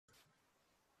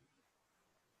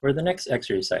For the next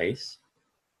exercise,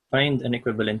 find an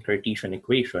equivalent Cartesian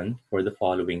equation for the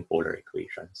following polar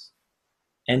equations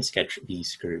and sketch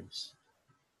these curves.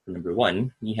 For number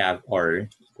 1, we have r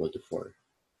equal to 4.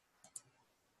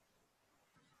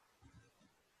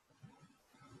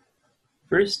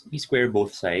 First, we square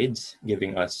both sides,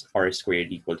 giving us r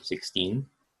squared equal to 16.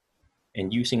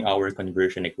 And using our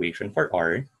conversion equation for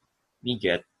r, we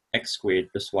get x squared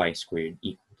plus y squared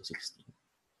equal to 16.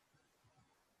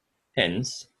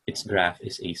 Hence, its graph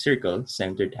is a circle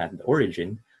centered at the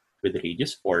origin with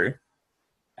radius 4,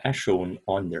 as shown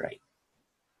on the right.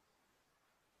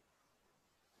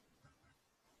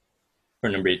 For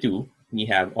number 2, we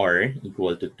have r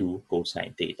equal to 2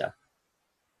 cosine theta.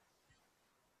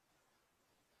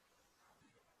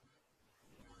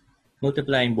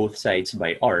 Multiplying both sides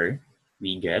by r,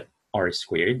 we get r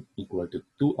squared equal to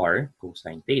 2r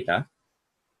cosine theta.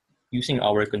 Using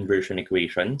our conversion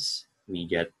equations, we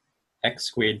get x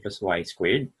squared plus y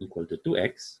squared equal to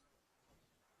 2x.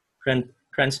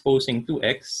 Transposing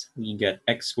 2x, we get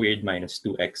x squared minus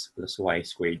 2x plus y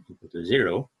squared equal to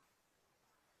 0.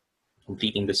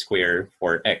 Completing the square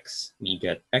for x, we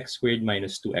get x squared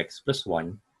minus 2x plus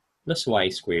 1 plus y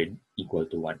squared equal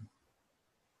to 1.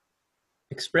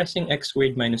 Expressing x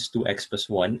squared minus 2x plus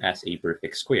 1 as a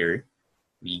perfect square,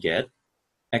 we get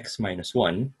x minus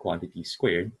 1 quantity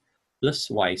squared plus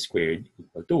y squared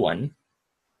equal to 1.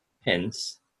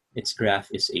 Hence, its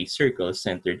graph is a circle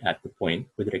centered at the point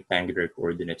with rectangular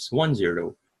coordinates 1,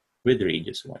 0 with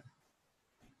radius 1.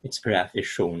 Its graph is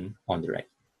shown on the right.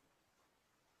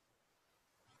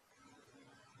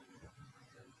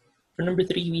 For number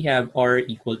 3, we have r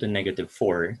equal to negative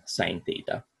 4 sine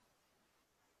theta.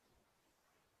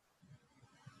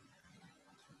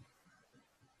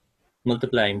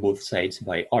 Multiplying both sides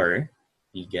by r,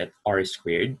 we get r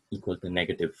squared equal to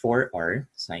negative 4r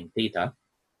sine theta.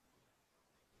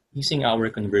 Using our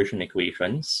conversion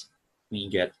equations, we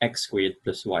get x squared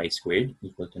plus y squared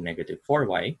equal to negative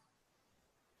 4y.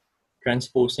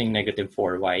 Transposing negative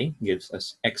 4y gives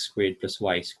us x squared plus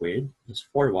y squared plus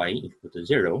 4y equal to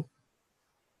 0.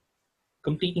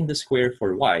 Completing the square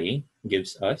for y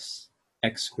gives us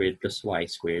x squared plus y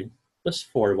squared plus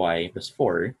 4y plus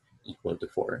 4 equal to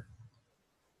 4.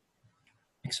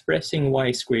 Expressing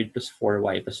y squared plus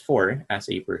 4y plus 4 as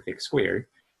a perfect square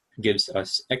gives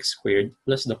us x squared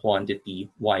plus the quantity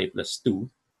y plus 2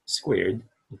 squared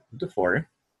equal to 4.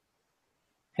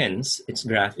 Hence, its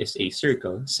graph is a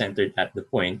circle centered at the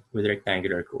point with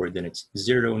rectangular coordinates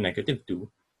 0, negative 2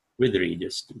 with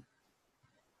radius 2.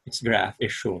 Its graph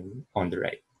is shown on the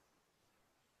right.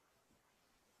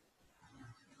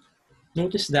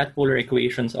 Notice that polar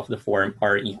equations of the form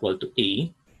r equal to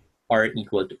a, r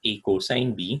equal to a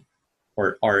cosine b,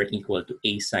 or r equal to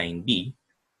a sine b,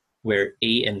 where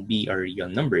a and b are real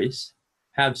numbers,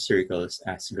 have circles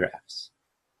as graphs.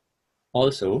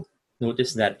 Also,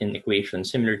 notice that in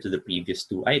equations similar to the previous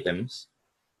two items,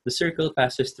 the circle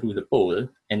passes through the pole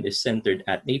and is centered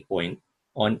at a point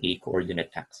on a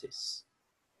coordinate axis.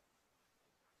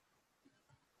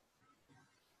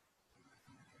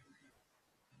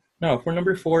 Now, for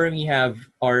number 4, we have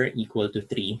r equal to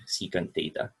 3 secant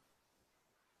theta.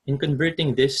 In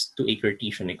converting this to a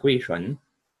Cartesian equation,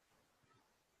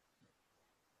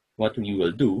 what we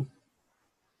will do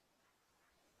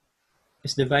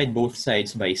is divide both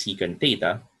sides by secant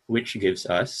theta, which gives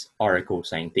us r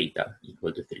cosine theta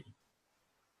equal to 3.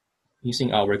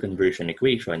 Using our conversion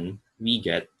equation, we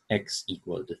get x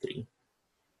equal to 3.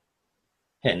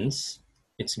 Hence,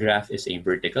 its graph is a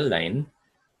vertical line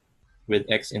with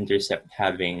x-intercept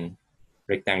having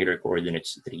rectangular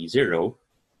coordinates 3, 0,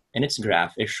 and its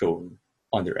graph is shown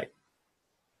on the right.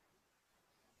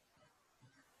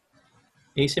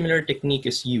 A similar technique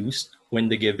is used when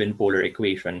the given polar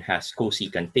equation has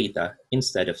cosecant theta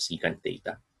instead of secant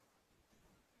theta.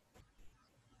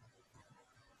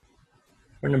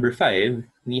 For number 5,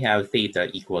 we have theta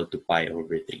equal to pi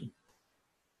over 3.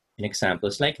 In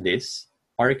examples like this,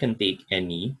 r can take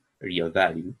any real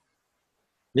value.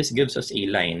 This gives us a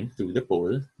line through the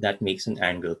pole that makes an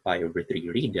angle pi over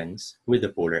 3 radians with the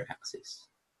polar axis.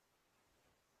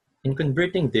 In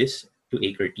converting this to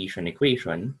a Cartesian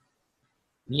equation,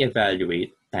 we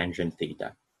evaluate tangent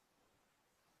theta.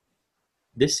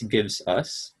 This gives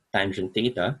us tangent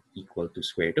theta equal to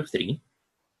square root of 3.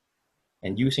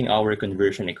 And using our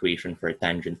conversion equation for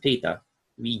tangent theta,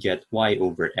 we get y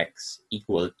over x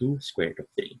equal to square root of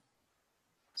 3.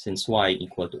 Since y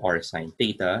equal to r sine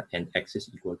theta and x is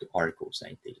equal to r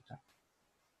cosine theta.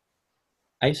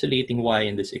 Isolating y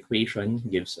in this equation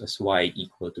gives us y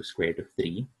equal to square root of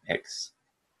 3x.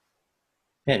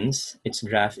 Hence, its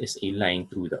graph is a line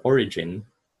through the origin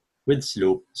with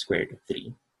slope square root of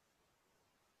 3.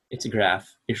 Its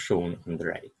graph is shown on the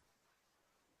right.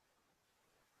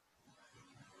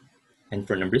 And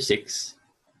for number 6,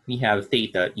 we have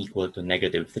theta equal to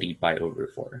negative 3 pi over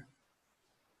 4.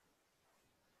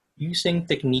 Using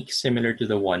techniques similar to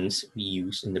the ones we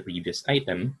used in the previous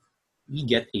item, we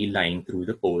get a line through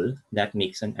the pole that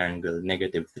makes an angle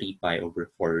negative 3 pi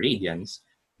over 4 radians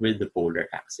with the polar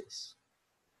axis.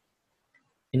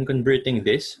 In converting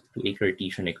this to a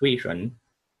Cartesian equation,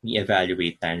 we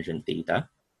evaluate tangent theta,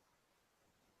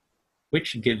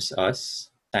 which gives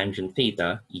us tangent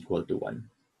theta equal to 1.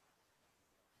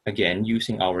 Again,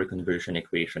 using our conversion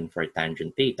equation for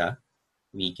tangent theta,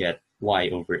 we get y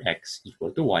over x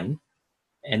equal to 1,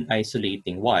 and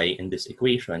isolating y in this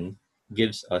equation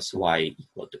gives us y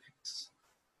equal to x.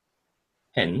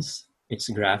 Hence, its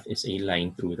graph is a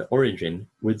line through the origin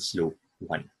with slope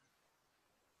 1.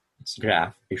 Its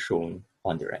graph is shown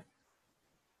on the right.